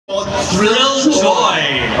Thrill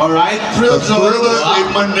Joy. Alright, Thrill Joy. Thriller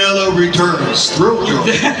in Manila returns. Thrill Joy.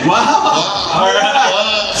 Wow.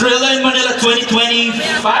 Alright. Thriller in Manila 2025,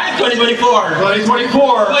 2024.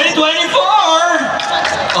 2024. 2024.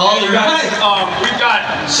 Alright. We've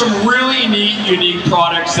got some really neat, unique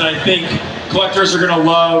products that I think collectors are going to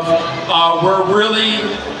love. We're really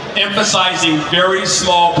emphasizing very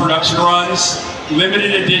small production runs,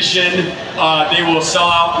 limited edition. They will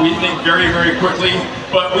sell out, we think, very, very quickly.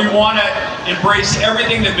 But we want to embrace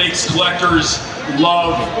everything that makes collectors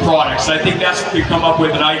love products. I think that's what we come up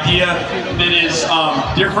with, an idea that is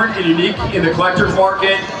different and unique in the collector's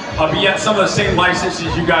market, but yet some of the same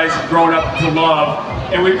licenses you guys have grown up to love.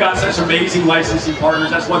 And we've got such amazing licensing partners.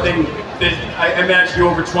 That's one thing that I managed to do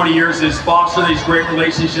over 20 years, is foster these great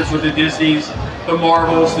relationships with the Disneys, the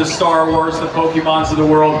Marvels, the Star Wars, the Pokemons of the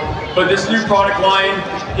world. But this new product line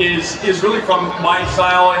is really from my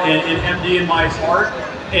style and MD and my heart.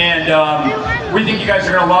 And we think you guys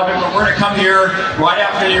are going to love it. But we're going to come here right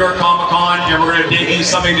after New York Comic Con, and we're going to debut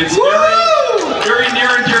something that's very near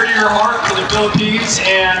and dear to your heart, to the Philippines,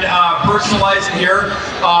 and personalize it here.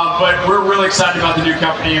 But we're really excited about the new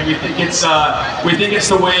company, and we think it's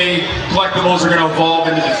the way collectibles are going to evolve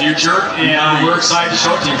into the future, and we're excited to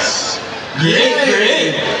show it to you guys.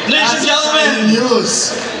 Great. Ladies and gentlemen.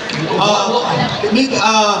 News.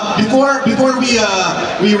 Before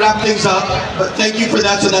we wrap things up, but thank you for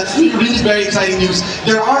that. So that's really very exciting news.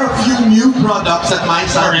 There are a few new products at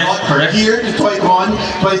MindStyle here to TOYCON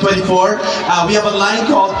 2024. We have a line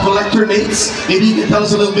called Collector Mates. Maybe you can tell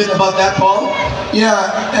us a little bit about that, Paul.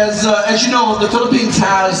 Yeah, as you know, the Philippines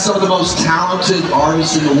has some of the most talented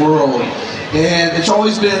artists in the world. And it's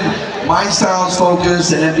always been MindStyle's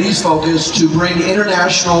focus and MD's focus to bring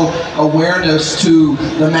international awareness to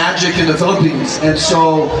the magic in the Philippines. And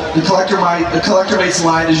so the Collector Mates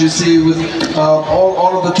line, as you see with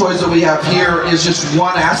all of the toys that we have here, is just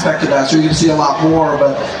one aspect of that. So you can see a lot more.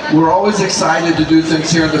 But we're always excited to do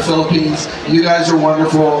things here in the Philippines. You guys are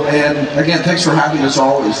wonderful. And again, thanks for having us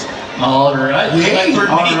always. All right. Yay.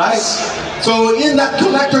 All right. So in that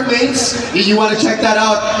Collector Mates, you want to check that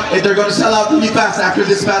out. They're going to sell out really fast after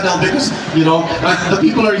this panel because, you know, the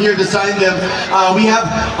people are here to sign them. We have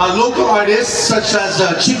local artists such as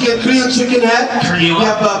Korean Chicken Head. We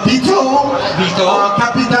have Bito,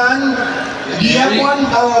 Kapitan. Do you have one?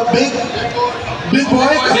 Big boy?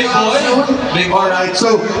 Alright,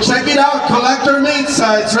 so check it out, Collector Mates.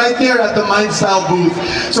 It's right there at the MindStyle booth.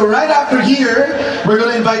 So right after here, we're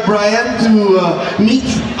going to invite Brian to meet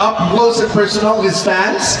up close and personal his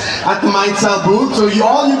fans at the MindStyle booth. So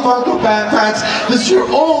all you Funko fans, this is your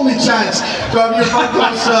only chance to have your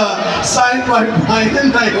Funkos signed by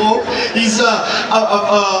Brian. I hope he's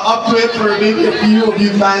up to it for maybe a few of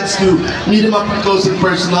you fans to meet him up close and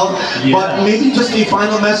personal. Yeah. But maybe just a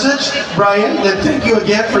final message, Brian. Thank you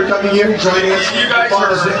again for coming here and joining us. You guys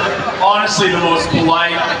are honestly the most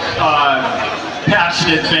polite,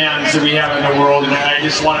 passionate fans that we have in the world, and I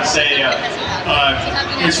just want to say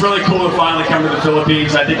it's really cool to finally come to the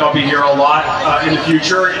Philippines. I think I'll be here a lot in the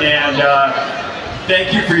future, and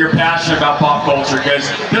thank you for your passion about pop culture, because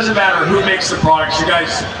it doesn't matter who makes the products, you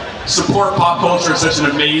guys support pop culture in such an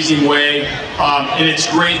amazing way, and it's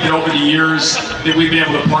great that over the years that we've been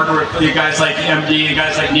able to partner with you guys like MD and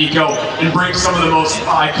guys like Nico and bring some of the most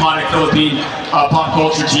iconic Philippine pop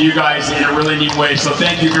culture to you guys in a really neat way. So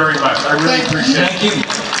thank you very much. I really appreciate it. Thank you.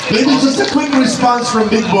 Maybe just a quick response from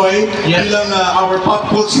Big Boy, bilang our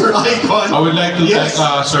pop culture icon. I would like to thank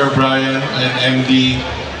Sir Brian and MD,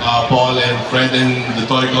 Paul and Fred and the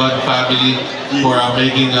TOYCON family for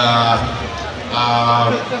making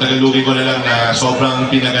tagalugin ko na lang na sobrang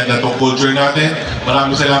pinaganda tong culture natin.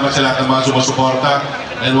 Maraming salamat sa lahat ng mga sumusuporta.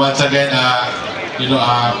 And once again,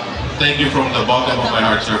 thank you from the bottom of my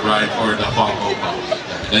heart, Sir Brian, for the Funko Pop.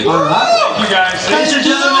 Thank you. All right. Thank you guys. Ladies and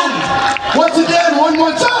gentlemen. Once again, one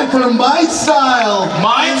more time for MindStyle.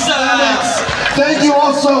 Thank you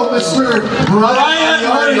also, Mr. Brian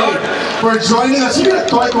for joining us here at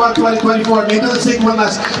TOYCON 2024. Maybe let's take one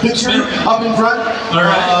last picture up in front. All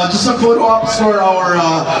right. Just some photo ops for our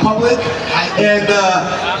public. And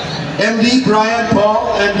MD, Brian,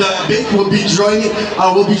 Paul, and Vic will be joining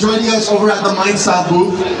us over at the MindStyle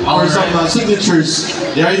booth for some signatures.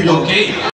 There you go. Okay.